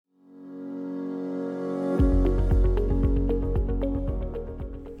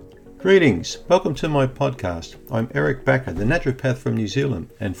Greetings, welcome to my podcast. I'm Eric Backer, the naturopath from New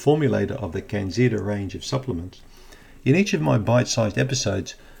Zealand and formulator of the Canzita range of supplements. In each of my bite-sized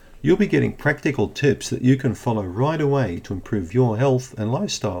episodes, you'll be getting practical tips that you can follow right away to improve your health and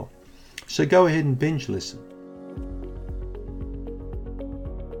lifestyle. So go ahead and binge listen.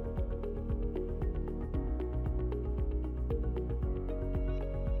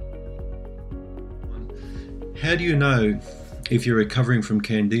 How do you know if you're recovering from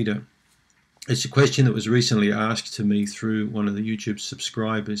Candida? It's a question that was recently asked to me through one of the YouTube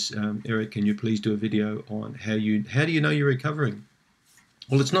subscribers. Eric, can you please do a video on how do you know you're recovering?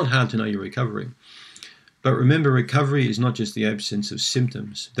 Well, it's not hard to know you're recovering. But remember, recovery is not just the absence of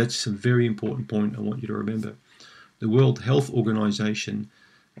symptoms. That's a very important point I want you to remember. The World Health Organization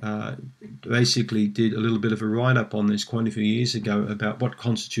basically did a little bit of a write-up on this quite a few years ago about what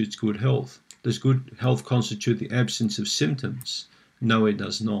constitutes good health. Does good health constitute the absence of symptoms? No, it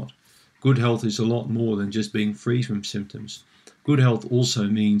does not. Good health is a lot more than just being free from symptoms. Good health also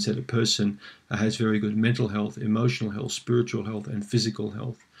means that a person has very good mental health, emotional health, spiritual health, and physical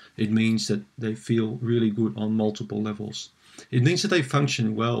health. It means that they feel really good on multiple levels. It means that they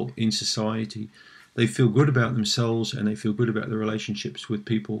function well in society. They feel good about themselves and they feel good about their relationships with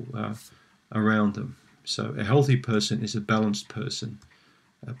people around them. So a healthy person is a balanced person,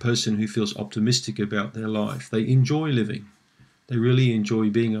 a person who feels optimistic about their life. They enjoy living. They really enjoy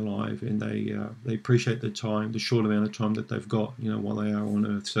being alive, and they appreciate the short amount of time that they've got, while they are on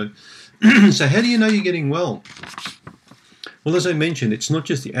Earth. So, so how do you know you're getting well? Well, as I mentioned, it's not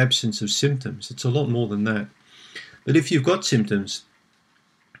just the absence of symptoms. It's a lot more than that. But if you've got symptoms,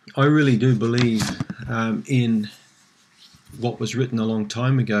 I really do believe in what was written a long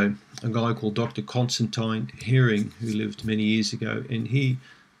time ago. A guy called Dr. Constantine Hering, who lived many years ago, and he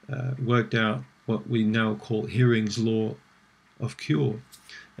worked out what we now call Hering's Law of Cure.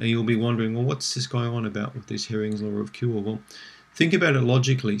 And you'll be wondering, well, what's this guy on about with this Hering's Law of Cure? Well, think about it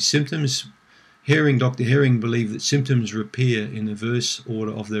logically. Dr. Hering believed that symptoms reappear in the reverse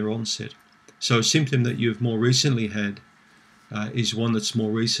order of their onset. So a symptom that you've more recently had is one that's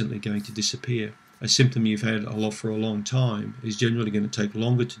more recently going to disappear. A symptom you've had for a long time is generally going to take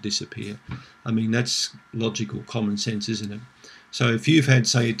longer to disappear. I mean, that's logical, common sense, isn't it? So if you've had,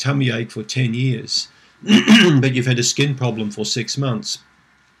 say, a tummy ache for 10 years, but you've had a skin problem for 6 months,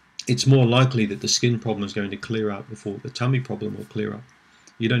 it's more likely that the skin problem is going to clear up before the tummy problem will clear up.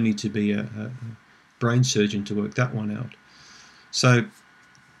 You don't need to be a brain surgeon to work that one out. So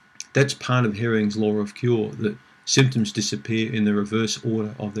that's part of Hering's Law of Cure, that symptoms disappear in the reverse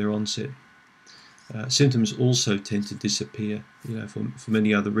order of their onset. Symptoms also tend to disappear, for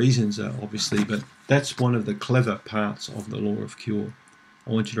many other reasons, obviously, but that's one of the clever parts of the Law of Cure. I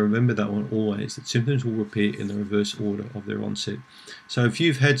want you to remember that one always, that symptoms will appear in the reverse order of their onset. So if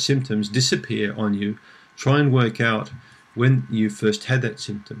you've had symptoms disappear on you, try and work out when you first had that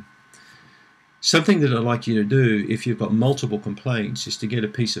symptom. Something that I'd like you to do if you've got multiple complaints is to get a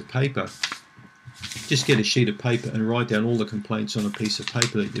piece of paper. Just get a sheet of paper and write down all the complaints on a piece of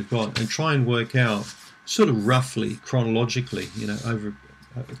paper that you've got, and try and work out sort of roughly, chronologically, over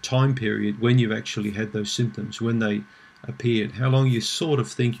a time period when you've actually had those symptoms, when they appeared, how long you sort of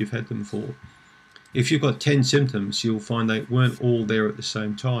think you've had them for. If you've got 10 symptoms, you'll find they weren't all there at the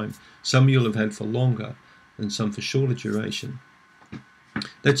same time. Some you'll have had for longer and some for shorter duration.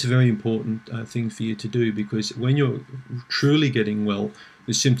 That's a very important thing for you to do, because when you're truly getting well,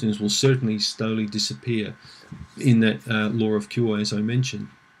 the symptoms will certainly slowly disappear in that Law of Cure, as I mentioned.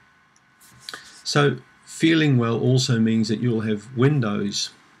 So feeling well also means that you'll have windows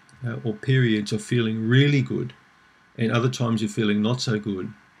or periods of feeling really good, and other times you're feeling not so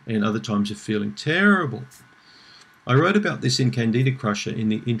good, and other times you're feeling terrible. I wrote about this in Candida Crusher in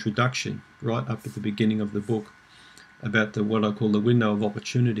the introduction, right up at the beginning of the book, about what I call the window of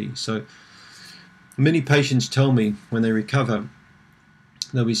opportunity. So many patients tell me when they recover,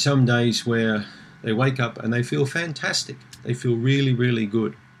 there'll be some days where they wake up and they feel fantastic. They feel really, really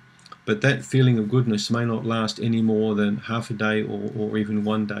good. But that feeling of goodness may not last any more than half a day or even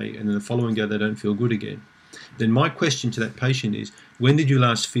one day, and then the following day they don't feel good again. Then my question to that patient is, when did you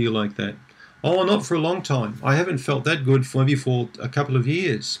last feel like that? Oh, not for a long time. I haven't felt that good maybe for a couple of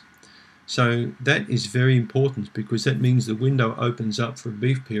years. So that is very important, because that means the window opens up for a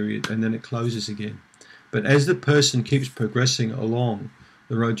brief period and then it closes again. But as the person keeps progressing along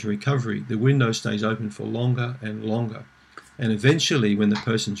the road to recovery, the window stays open for longer and longer. And eventually, when the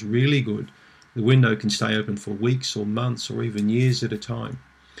person's really good, the window can stay open for weeks or months or even years at a time.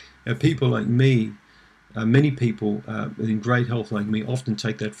 Now, people like me, many people in great health like me often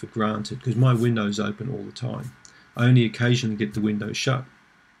take that for granted, because my window's open all the time. I only occasionally get the window shut.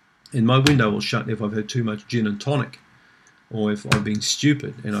 And my window will shut if I've had too much gin and tonic, or if I've been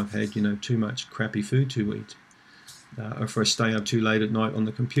stupid and I've had, too much crappy food to eat, or if I stay up too late at night on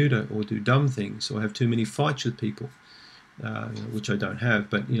the computer, or do dumb things, or have too many fights with people, which I don't have.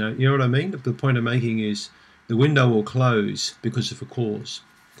 But you know what I mean? The point I'm making is the window will close because of a cause.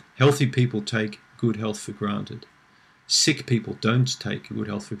 Healthy people take good health for granted. Sick people don't take good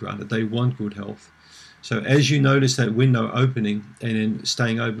health for granted. They want good health. So as you notice that window opening and then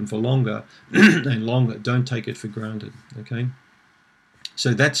staying open for longer and longer, don't take it for granted, okay?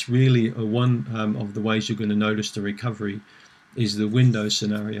 So that's really one of the ways you're going to notice the recovery is the window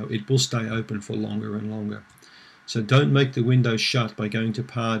scenario. It will stay open for longer and longer. So don't make the window shut by going to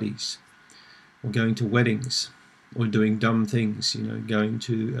parties or going to weddings or doing dumb things, going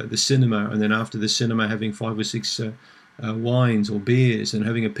to the cinema, and then after the cinema having 5 or 6 wines or beers and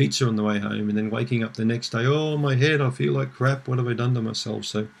having a pizza on the way home, and then waking up the next day, oh, my head, I feel like crap, what have I done to myself?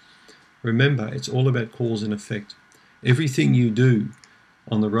 So remember, it's all about cause and effect. Everything you do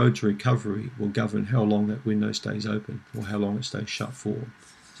on the road to recovery will govern how long that window stays open or how long it stays shut for.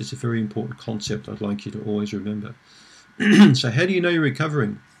 So it's a very important concept I'd like you to always remember. So how do you know you're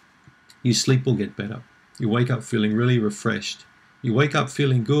recovering? Your sleep will get better. You wake up feeling really refreshed. You wake up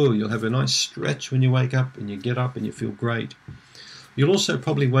feeling good. You'll have a nice stretch when you wake up, and you get up and you feel great. You'll also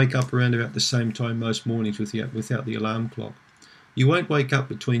probably wake up around about the same time most mornings without the alarm clock. You won't wake up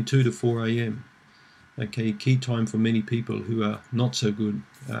between 2 to 4 a.m. Okay, key time for many people who are not so good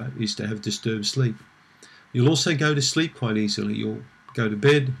is to have disturbed sleep. You'll also go to sleep quite easily. You'll go to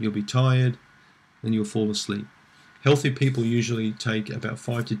bed, you'll be tired, and you'll fall asleep. Healthy people usually take about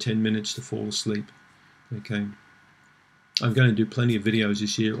 5 to 10 minutes to fall asleep. Okay. I'm going to do plenty of videos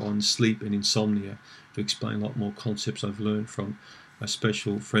this year on sleep and insomnia to explain a lot more concepts I've learned from a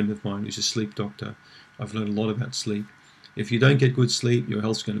special friend of mine who's a sleep doctor. I've learned a lot about sleep. If you don't get good sleep, your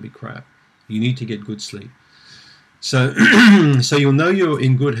health's going to be crap. You need to get good sleep. So, so you'll know you're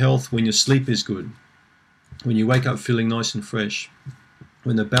in good health when your sleep is good, when you wake up feeling nice and fresh,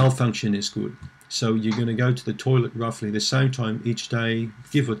 when the bowel function is good. So you're going to go to the toilet roughly the same time each day,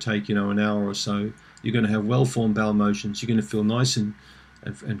 give or take, an hour or so. You're going to have well-formed bowel motions. You're going to feel nice and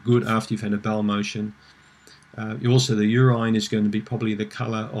good after you've had a bowel motion. Also, the urine is going to be probably the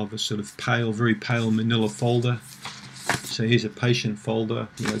color of a sort of pale, very pale manila folder. So here's a patient folder.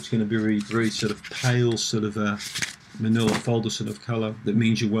 It's going to be very, very sort of pale, sort of a manila folder sort of color. That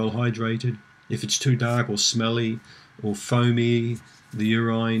means you're well hydrated. If it's too dark or smelly or foamy, the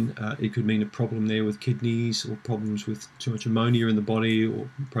urine, it could mean a problem there with kidneys or problems with too much ammonia in the body or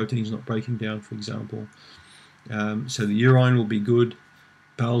proteins not breaking down, for example. So the urine will be good,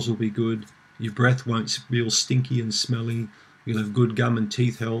 bowels will be good, your breath won't be all stinky and smelly, you'll have good gum and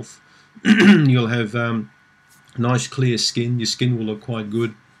teeth health, you'll have nice clear skin, your skin will look quite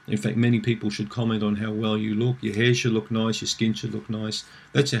good. In fact, many people should comment on how well you look. Your hair should look nice, your skin should look nice.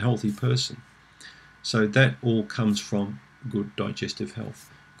 That's a healthy person. So that all comes from good digestive health.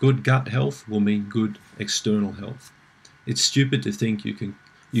 Good gut health will mean good external health. It's stupid to think you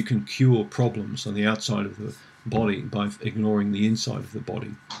can cure problems on the outside of the body by ignoring the inside of the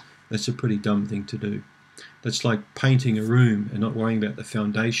body. That's a pretty dumb thing to do. That's like painting a room and not worrying about the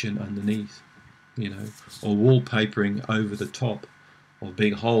foundation underneath, or wallpapering over the top of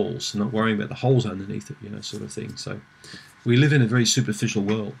big holes and not worrying about the holes underneath it, sort of thing. So we live in a very superficial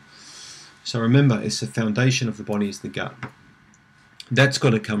world. So remember, it's the foundation of the body is the gut. That's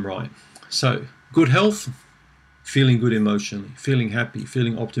got to come right. So good health, feeling good emotionally, feeling happy,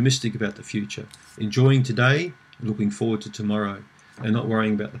 feeling optimistic about the future, enjoying today, looking forward to tomorrow, and not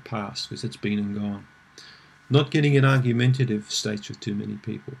worrying about the past because it's been and gone. Not getting in argumentative states with too many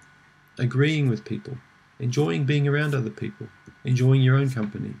people, agreeing with people, enjoying being around other people, enjoying your own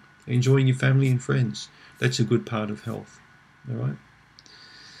company, enjoying your family and friends. That's a good part of health. All right?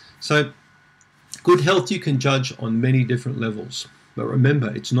 So good health you can judge on many different levels. But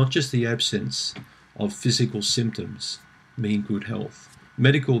remember, it's not just the absence of physical symptoms mean good health.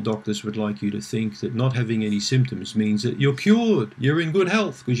 Medical doctors would like you to think that not having any symptoms means that you're cured, you're in good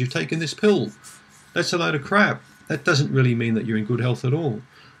health because you've taken this pill. That's a load of crap. That doesn't really mean that you're in good health at all.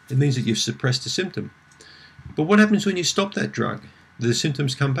 It means that you've suppressed a symptom. But what happens when you stop that drug? Do the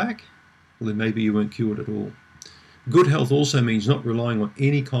symptoms come back? Well, then maybe you weren't cured at all. Good health also means not relying on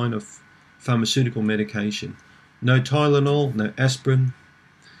any kind of pharmaceutical medication. No Tylenol, no aspirin,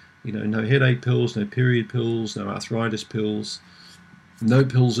 no headache pills, no period pills, no arthritis pills, no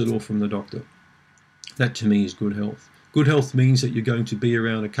pills at all from the doctor. That to me is good health. Good health means that you're going to be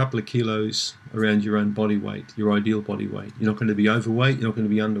around a couple of kilos around your own body weight, your ideal body weight. You're not going to be overweight, you're not going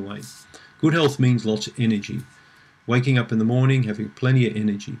to be underweight. Good health means lots of energy. Waking up in the morning, having plenty of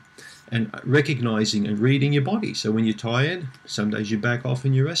energy. and recognizing and reading your body. So when you're tired, some days you back off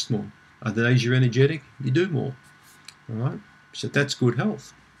and you rest more. Other days you're energetic, you do more. All right? So that's good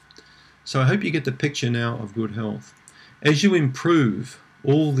health. So I hope you get the picture now of good health. As you improve,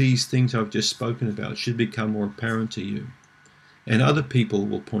 all these things I've just spoken about should become more apparent to you. And other people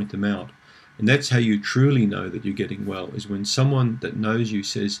will point them out. And that's how you truly know that you're getting well, is when someone that knows you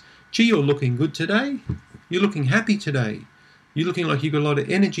says, gee, you're looking good today. You're looking happy today. You're looking like you've got a lot of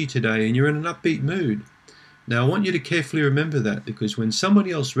energy today and you're in an upbeat mood. Now, I want you to carefully remember that, because when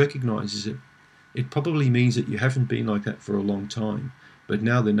somebody else recognizes it, it probably means that you haven't been like that for a long time, but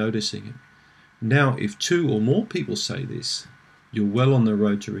now they're noticing it. Now, if 2 or more people say this, you're well on the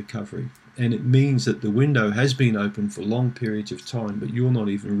road to recovery. And it means that the window has been open for long periods of time, but you're not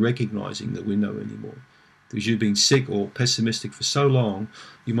even recognizing the window anymore. Because you've been sick or pessimistic for so long,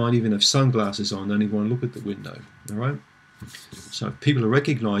 you might even have sunglasses on, don't even want to look at the window. All right? So if people are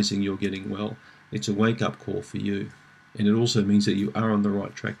recognizing you're getting well, it's a wake-up call for you. And it also means that you are on the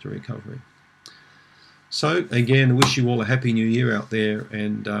right track to recovery. So, again, I wish you all a happy new year out there,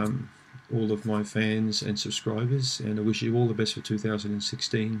 and all of my fans and subscribers, and I wish you all the best for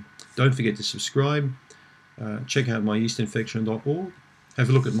 2016. Don't forget to subscribe. Check out my yeastinfection.org. Have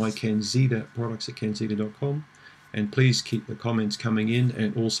a look at my Kenzeda products at kenzeda.com. And please keep the comments coming in.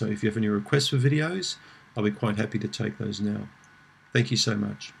 And also, if you have any requests for videos, I'll be quite happy to take those now. Thank you so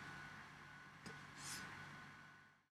much.